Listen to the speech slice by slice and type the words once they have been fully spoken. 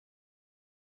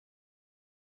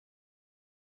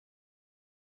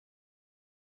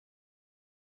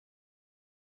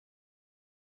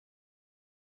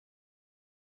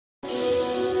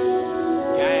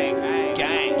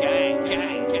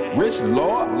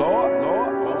Richlord.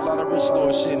 Whole lot of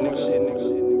Richlord shit, nigga.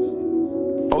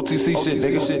 OTC shit,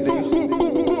 nigga.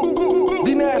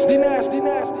 D-Nasty.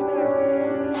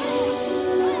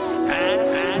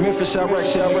 Memphis, Chirac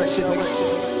shit, nigga.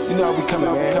 You know how we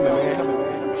coming, man.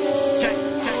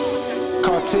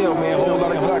 Cartel, man, whole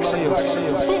lot of Glock shells.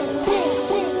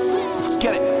 Let's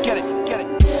get it.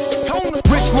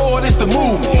 Richlord is the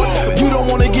movement. You don't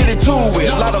wanna get into it.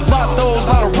 A lot of vatos,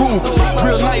 lot of rumors.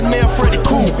 Real nightmare, Freddy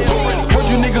Krueger. Heard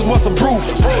you niggas want some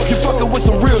roofers. You fucking with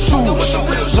some real shooters.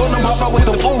 Show them hop out with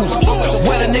them oozes.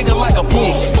 Wet a nigga like a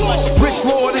pussy.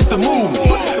 Richlord is the movement.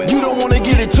 You don't wanna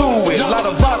get into it. A lot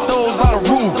of vatos, lot of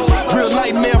rumors. Real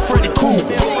nightmare, Freddy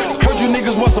Krueger. Heard you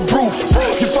niggas want some roofers.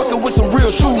 You fucking with some real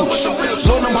shooters.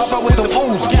 Show them hop out with them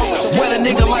oozes. Wet a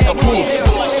nigga like a pussy.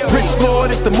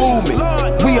 Richlord is the movement.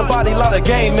 We a body, lot of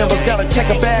gang members. Gotta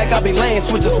check a bag, I be lane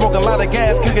switching. Smoke a lot of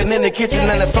gas, cooking in the kitchen,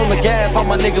 and it's on the gas. All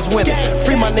my niggas winning.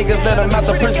 Free my niggas, let them out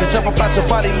the prison. Jump up out your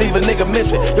body, leave a nigga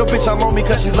missing. Yo bitch all on me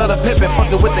cause she love the pimpin'.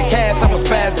 Fucking with the cash, I'ma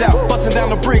spaz out. Bustin'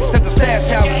 down the bricks at the stash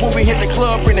house. When we hit the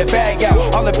club, bring that bag out.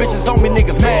 All the bitches on me,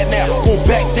 niggas mad now. Won't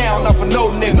back down, not for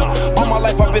no nigga. All my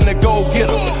life I've been a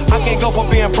go-getter. I can't go for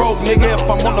being broke, nigga. If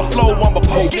I'm on the floor, I'ma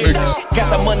poke niggas.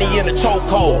 Got the money in the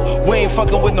chokehold. We ain't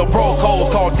fucking with no bro codes.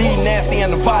 Called D-Nasty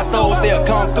and the vatos. They'll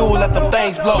come through, let them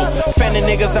things blow. Fanning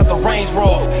niggas at the Range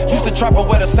Rover. Used to trap and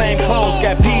wear the same clothes.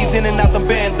 Got peas in and out them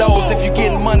bandos. If you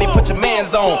getting money, put your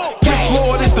mans on.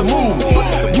 Richlord is the movement.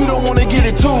 You don't wanna get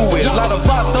into it. A lot of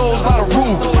vatos, lot of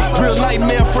rumors. Real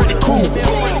nightmare, Freddy Krueger.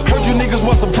 Heard you niggas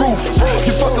want some roofers.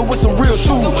 You fucking with some real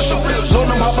shooters. Show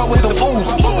them hop out with them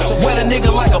oozes. Wet a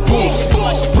nigga like a pussy.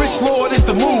 Richlord is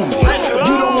the movement.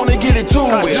 You don't wanna get into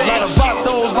it. A lot of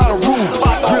vatos, lot of rumors.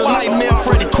 Real nightmare,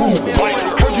 Freddy Krueger.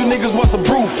 Heard you niggas want some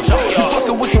roofers. You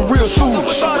fucking with some real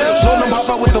shooters. Show them hop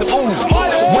out with them oozes.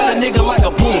 Wet a nigga like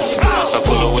a pussy. I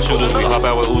pull up with shooters, we hop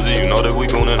out with Uzi. You know that we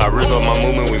goonin'. I rip up my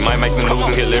movement, we might make the news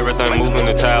and kill everything moving.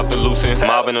 The tie up the loose end,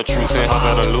 mobbing the truce in. Hop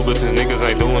out of Louboutin, niggas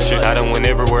ain't doing shit. I done went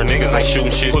everywhere, niggas ain't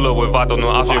shooting shit. Pull up with Vato, no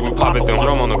option, we pop it. Them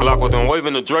drum on the Glock with them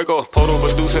waving the Draco. Poto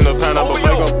producing the pan up a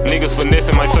Fago. Niggas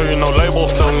finessing, might serve you no label.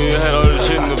 Told me you had all this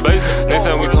shit in the basement. Next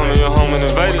time we come in your home and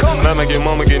invade it. Might make your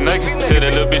mama get naked. Tell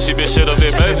that little bitch she been shut up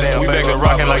that baby. We back to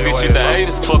rockin' like this shit the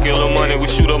 80s. Fuck your little money, we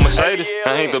shoot up Mercedes.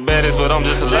 I ain't the baddest, but I'm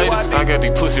just the latest. I got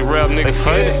these pussy rap niggas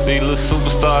faded. These little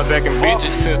superstars acting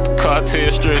bitches. Since the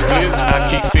Cartel stretch glizzy, I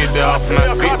keep 50 off my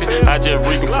 50. I just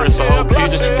recompress the whole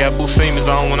kitchen. Got Busemis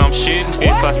on when I'm shitting.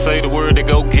 If I say the word, they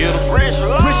go get 'em.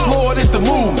 Richlord is the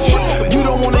movement. You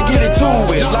don't wanna get into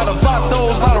it. A lot of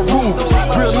vatos, lot of rumors.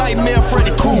 Real nightmare,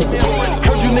 Freddy Krueger.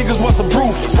 Heard you niggas want some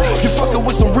roofers. You fucking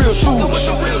with some real shooters.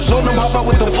 Show them hop out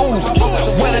with them oozes.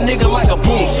 Wet a nigga like a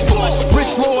pussy.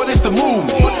 Richlord is the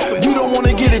movement. You don't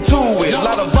wanna get into it. A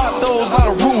lot of vatos, lot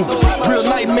of rumors. Real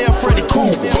nightmare, Freddy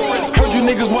Krueger. Heard you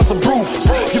niggas want some roofers.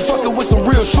 You fucking with some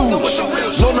real shooters.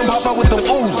 Show them hop out with them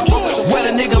oozes. Wet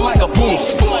a nigga like a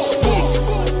pussy.